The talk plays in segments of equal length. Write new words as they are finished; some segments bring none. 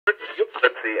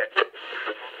see it.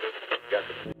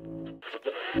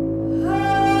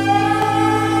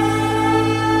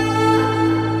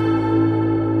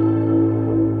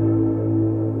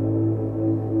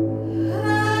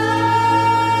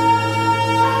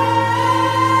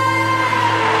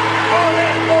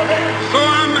 So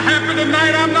I'm happy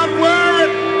tonight. I'm not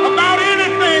worried about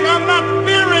anything. I'm not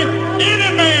fearing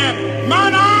any man.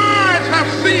 Mine eyes have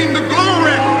seen the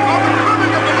glory of the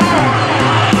coming of the Lord.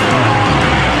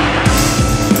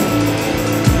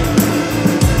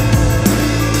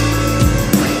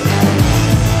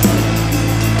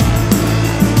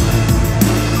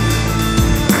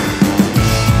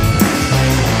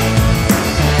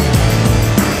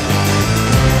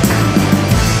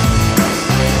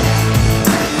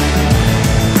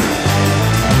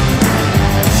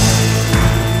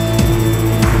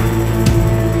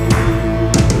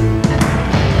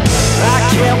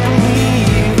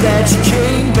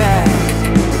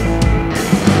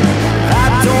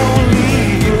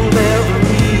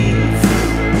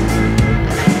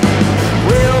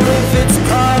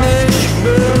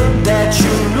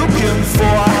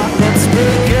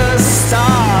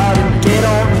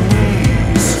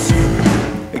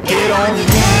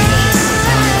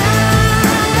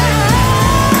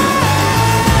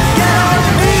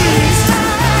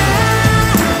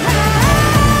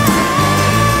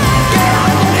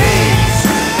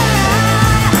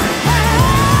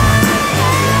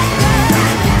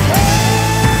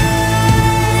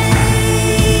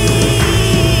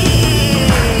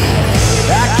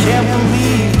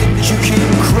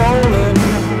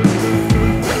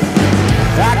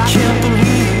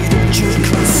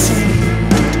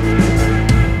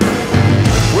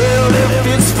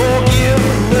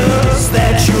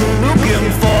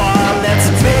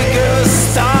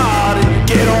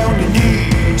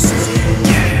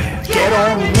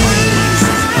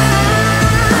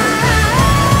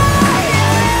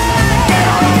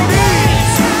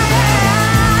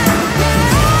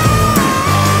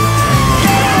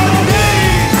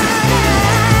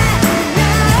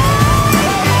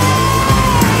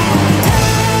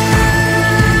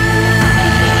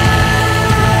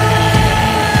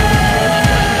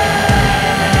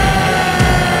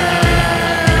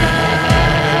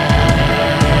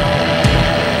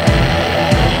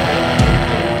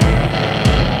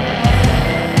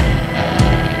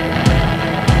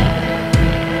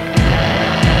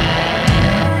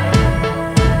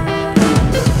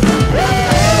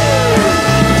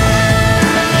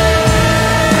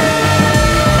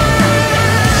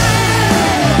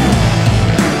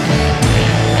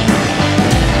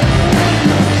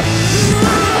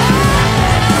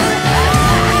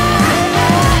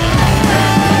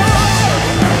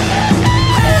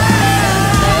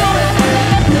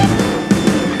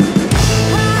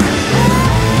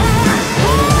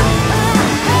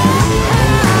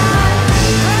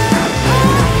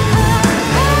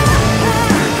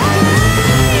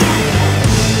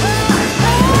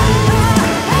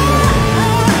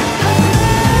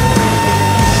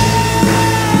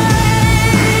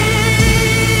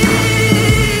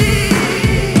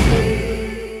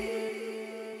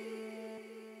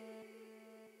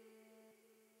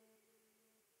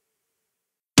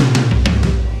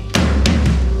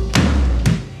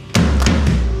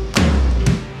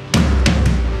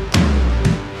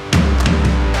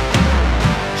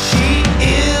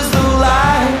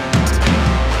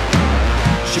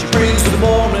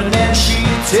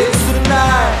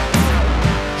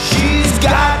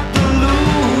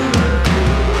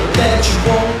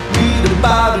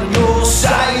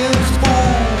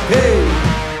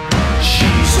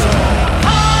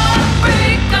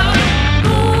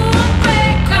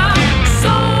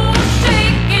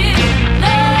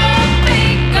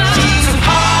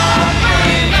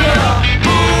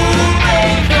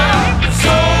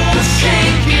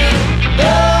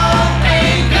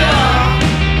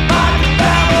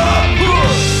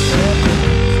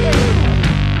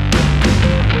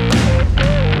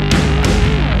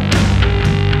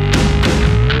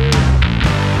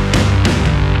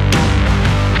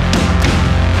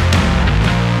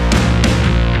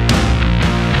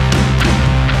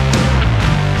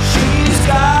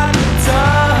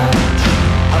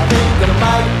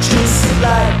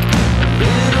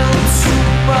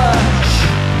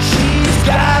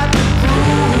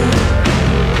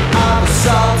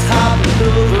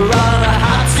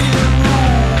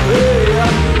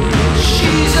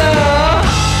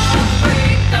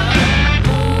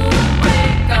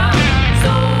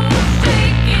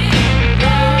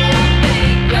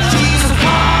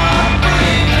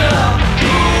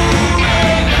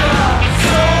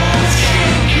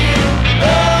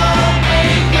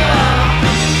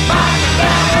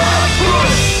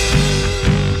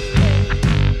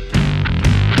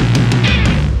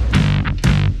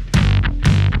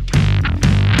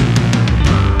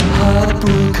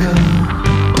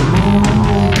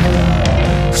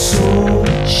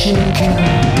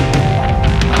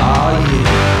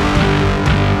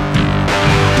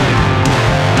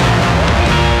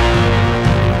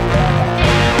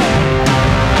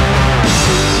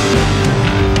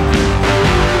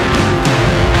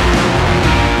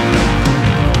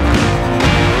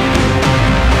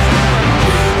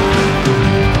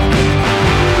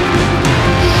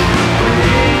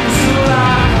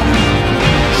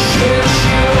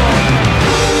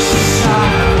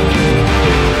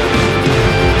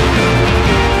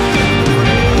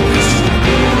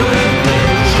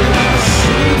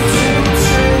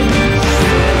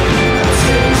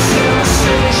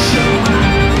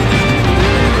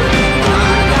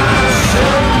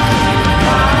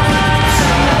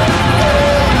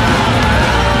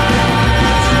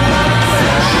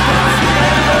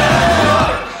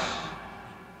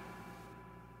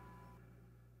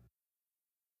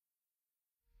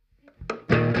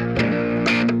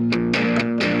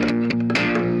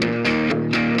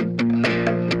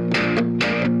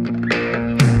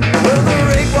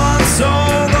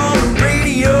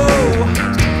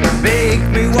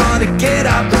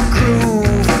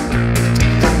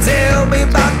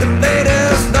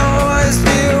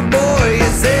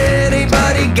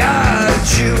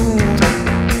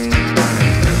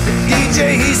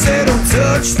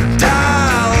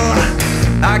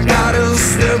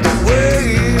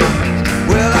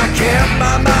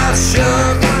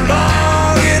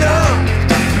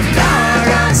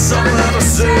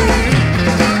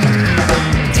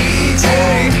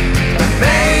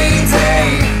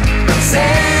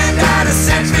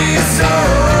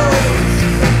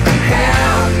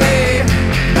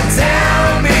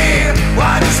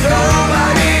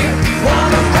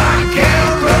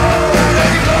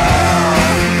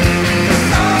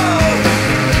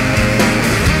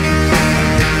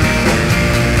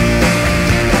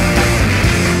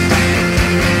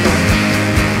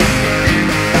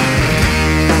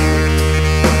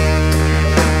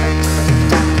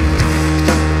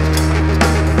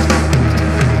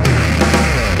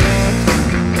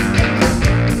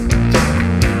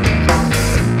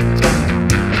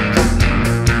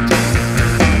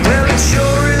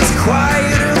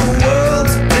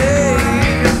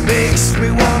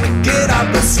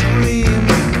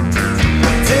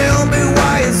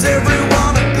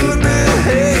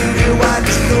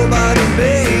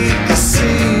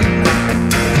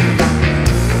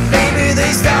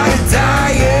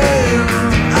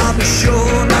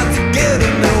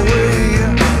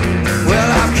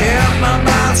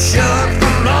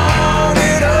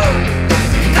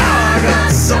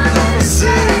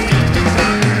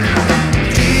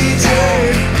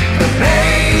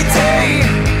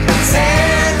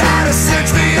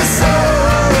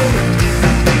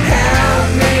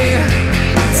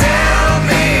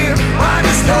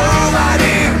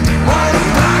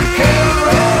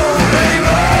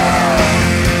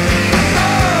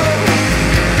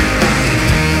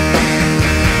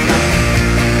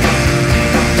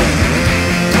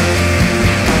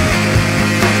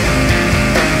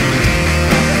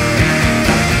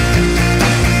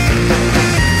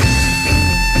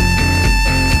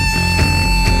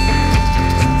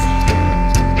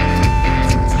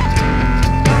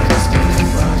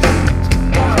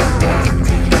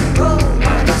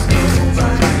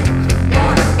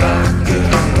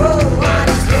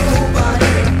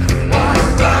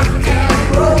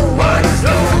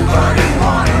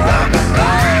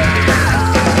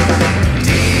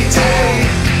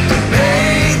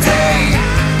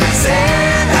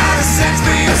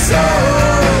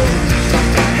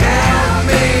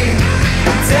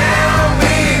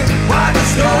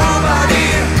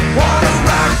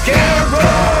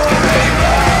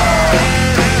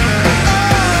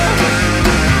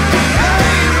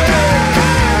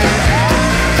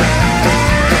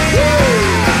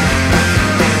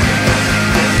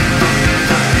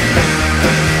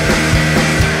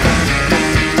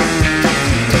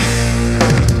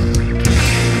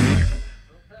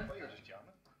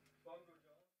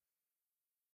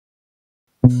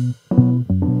 Get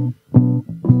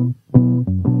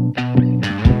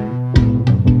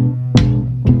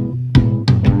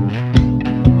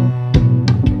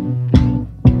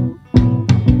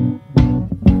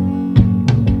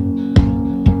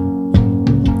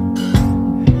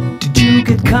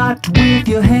caught with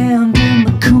your hand in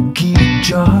the cookie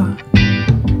jar?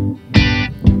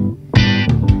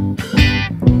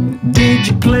 Did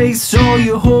you place all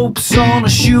your hopes on a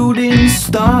shooting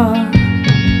star?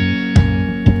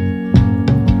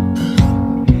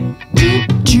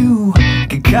 Did you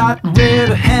get caught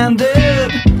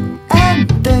red-handed and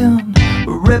then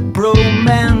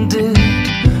reprimanded?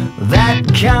 That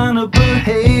kind of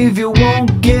behavior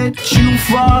won't get you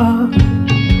far.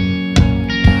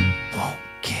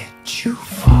 Too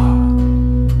far.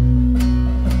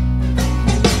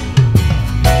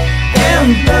 In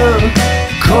the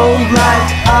cold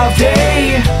light of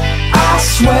day, I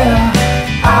swear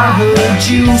I heard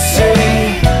you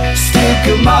say, stick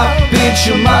 'em up, bitch,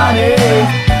 your money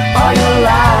or your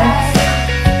life.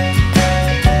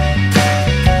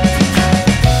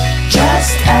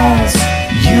 Just as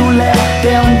you let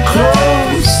them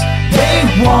close, they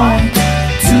want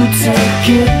to take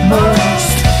it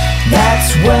most. That's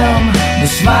when the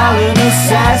smiling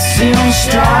assassins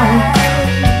strike.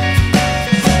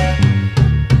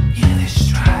 Yeah, they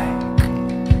strike.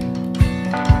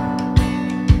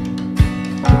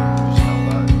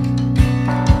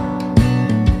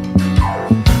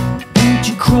 Did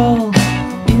you crawl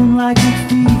in like a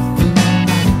thief in the night?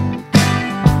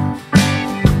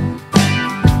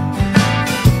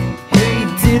 Hey,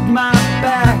 did my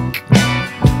back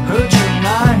hurt your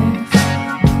knife?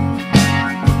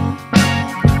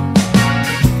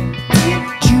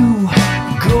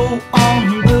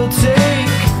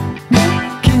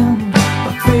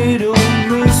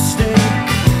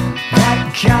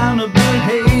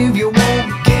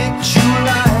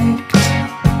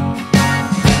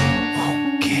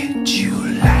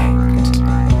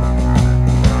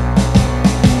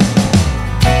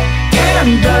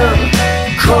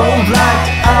 Cold light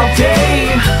of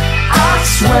day, I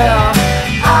swear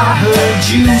I heard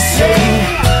you say,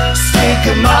 stick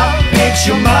 'em up, bitch,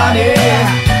 your money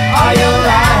or your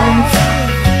life.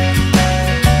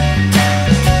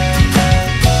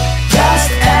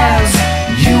 Just as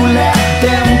you let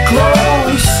them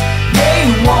close, they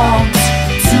want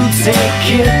to take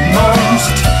it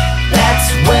most. That's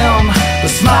when the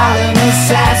smiling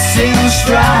assassins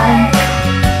strike.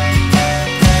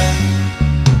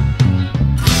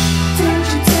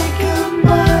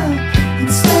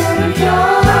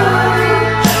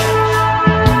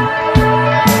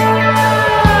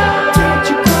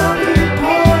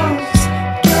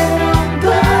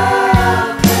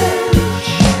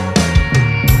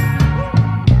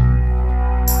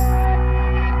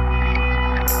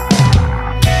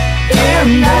 In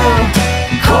the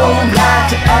cold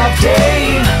light of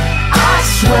day, I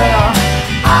swear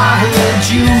I heard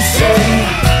you say,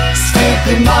 stick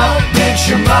 'em up, bitch,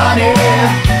 your money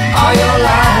or your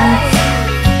life.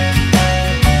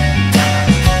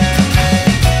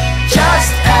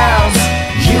 Just as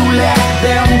you let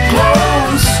them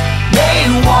close, they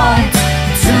want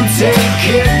to take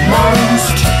it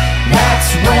most. That's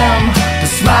when the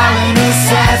smiling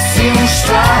assassins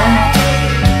strike.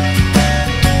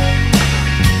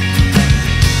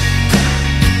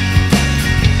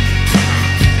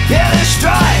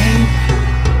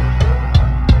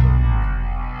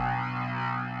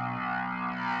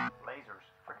 Lasers,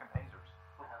 frickin' lasers.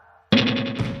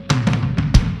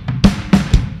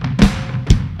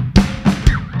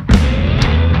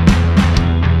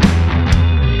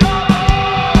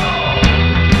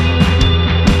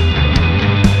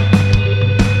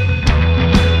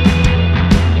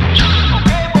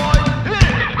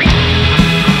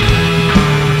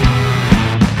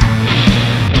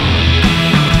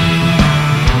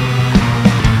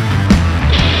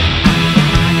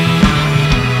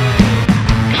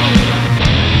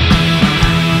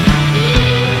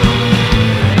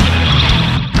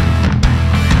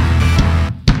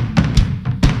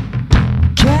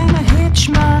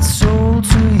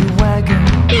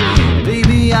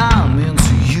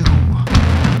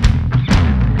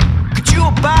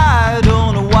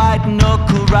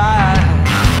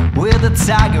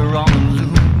 Tiger on the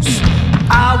loose.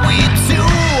 Are we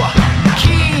too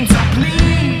keen to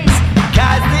please?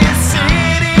 'Cause this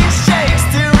city shakes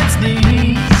to its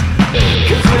knees.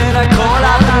 'Cause when I call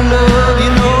out for love,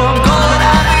 you know I'm calling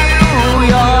out to you.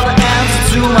 You're the answer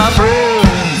to my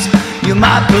prayers. You're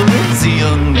my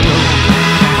Parisian blue.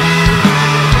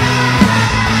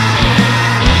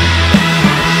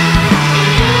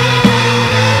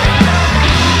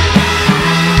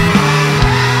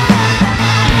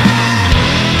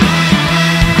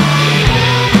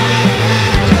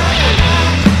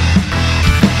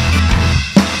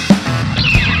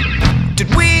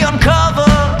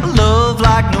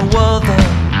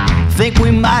 think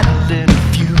we might have lit a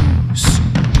fuse.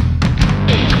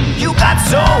 You got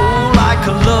soul like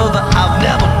a lover I've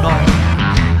never known,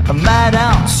 a mad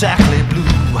out exactly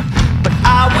blue. But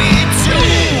are we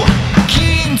too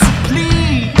keen to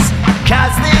please?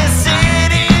 'Cause this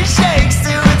city shakes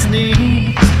to its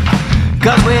knees.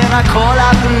 'Cause when I call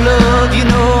out for love, you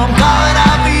know I'm calling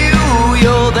out for you.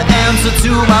 You're the answer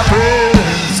to my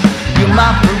prayers. You're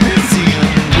my Parisian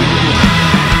blue.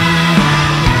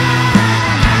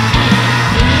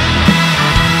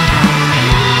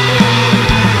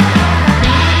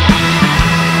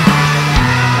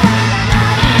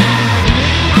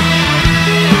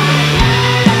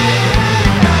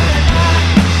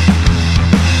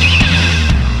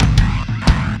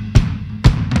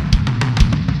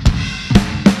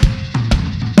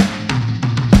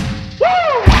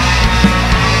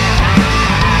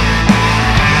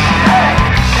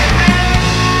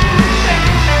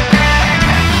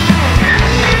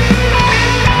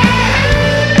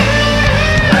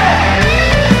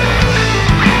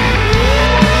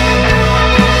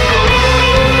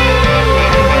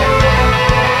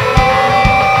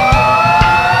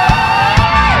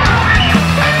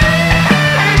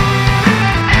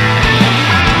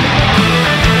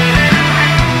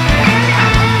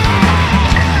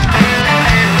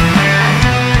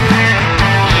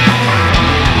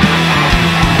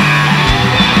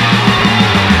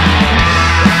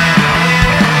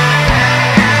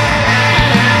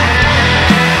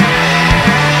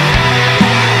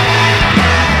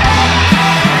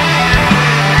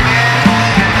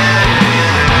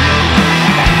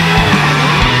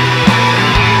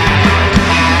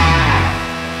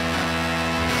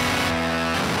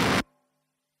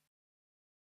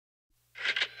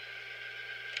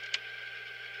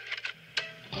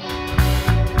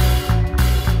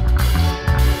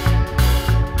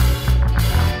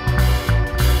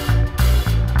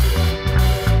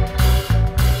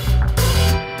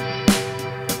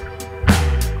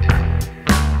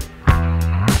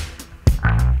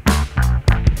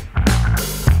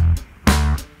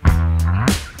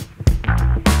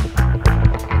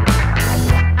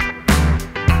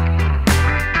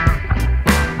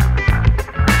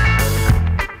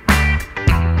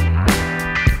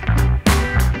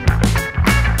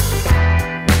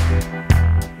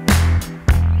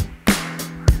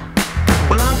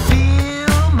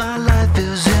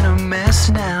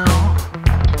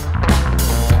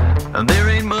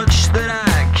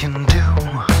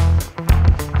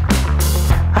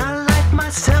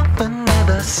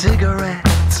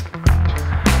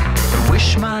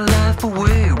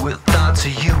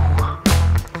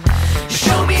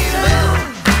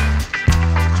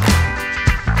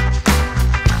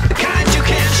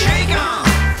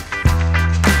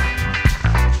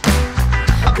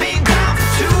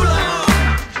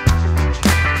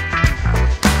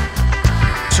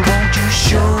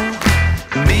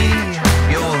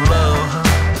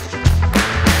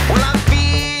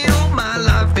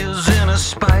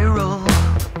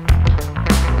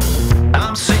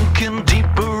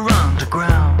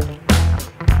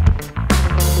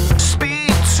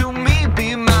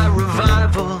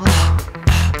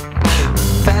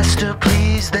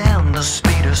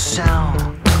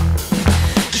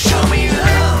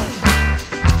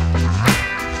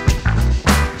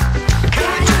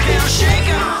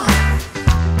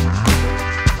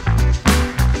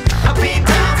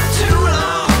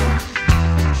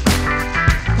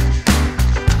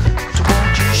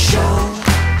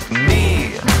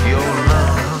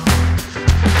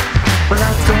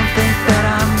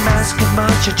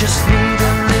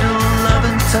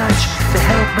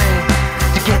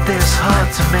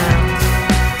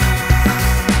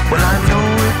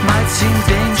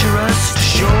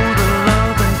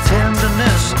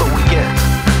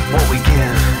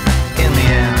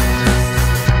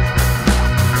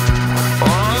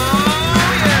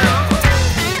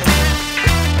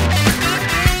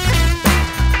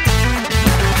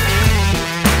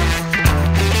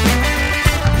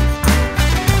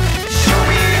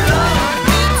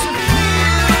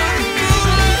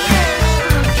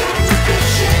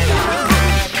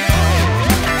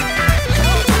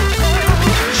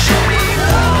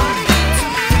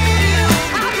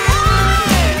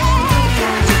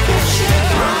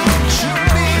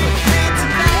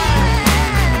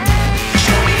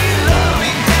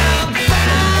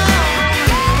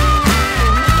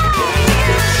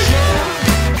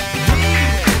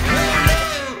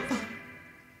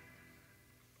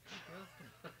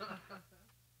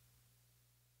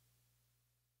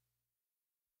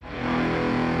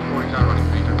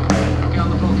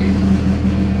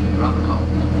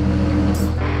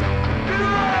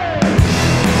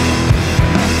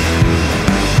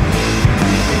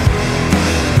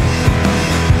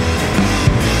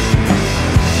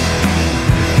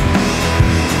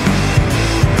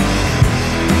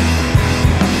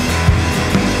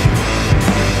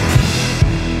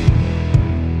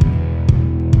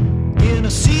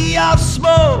 sea of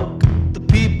smoke, the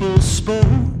people spoke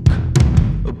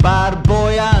about a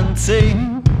boy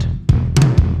untamed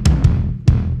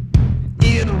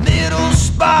in a little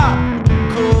spot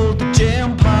called the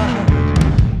Jam Pot.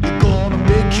 You're gonna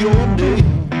make your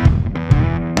name.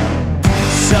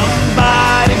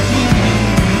 Somebody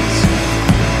please,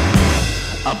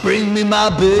 bring me my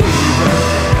baby.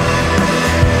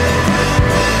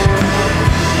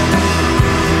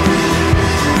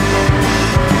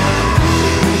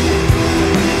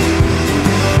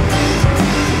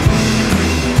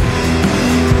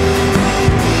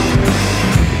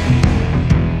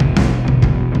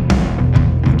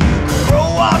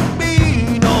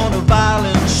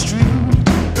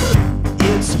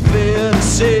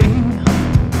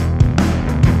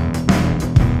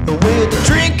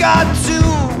 Got to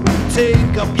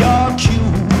take up your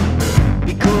cue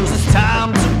because it's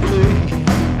time to play.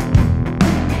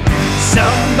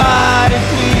 Somebody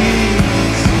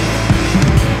please,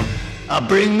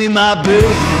 bring me my baby.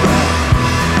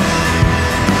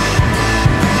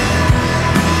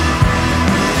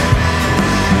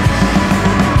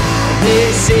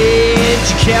 They said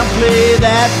you can't play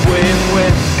that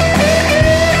win-win,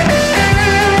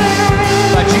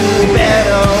 but you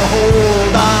better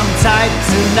hold on tight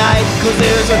tonight, 'cause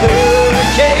there's a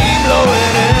hurricane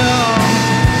blowing in.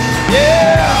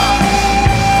 Yeah,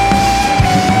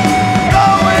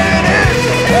 blowing in.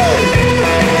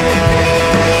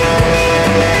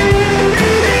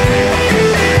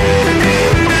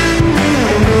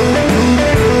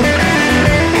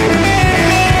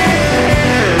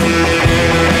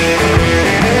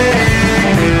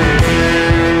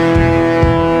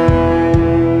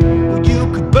 Well, you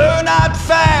could burn out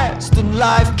fast and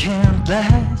life can't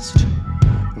last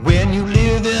when you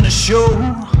live in a show.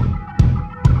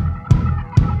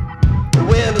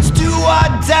 Well, it's do or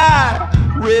die,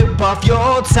 rip off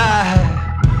your tie,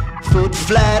 foot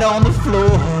flat on the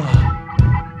floor.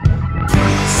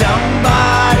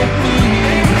 Somebody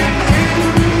please,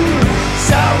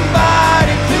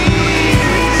 somebody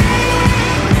please,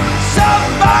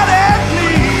 somebody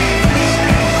please,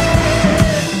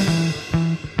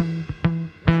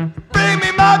 bring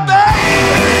me my baby.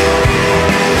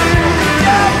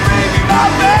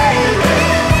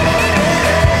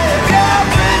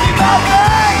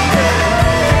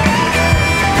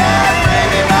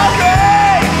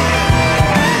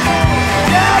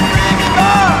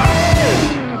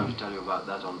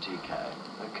 That on TK.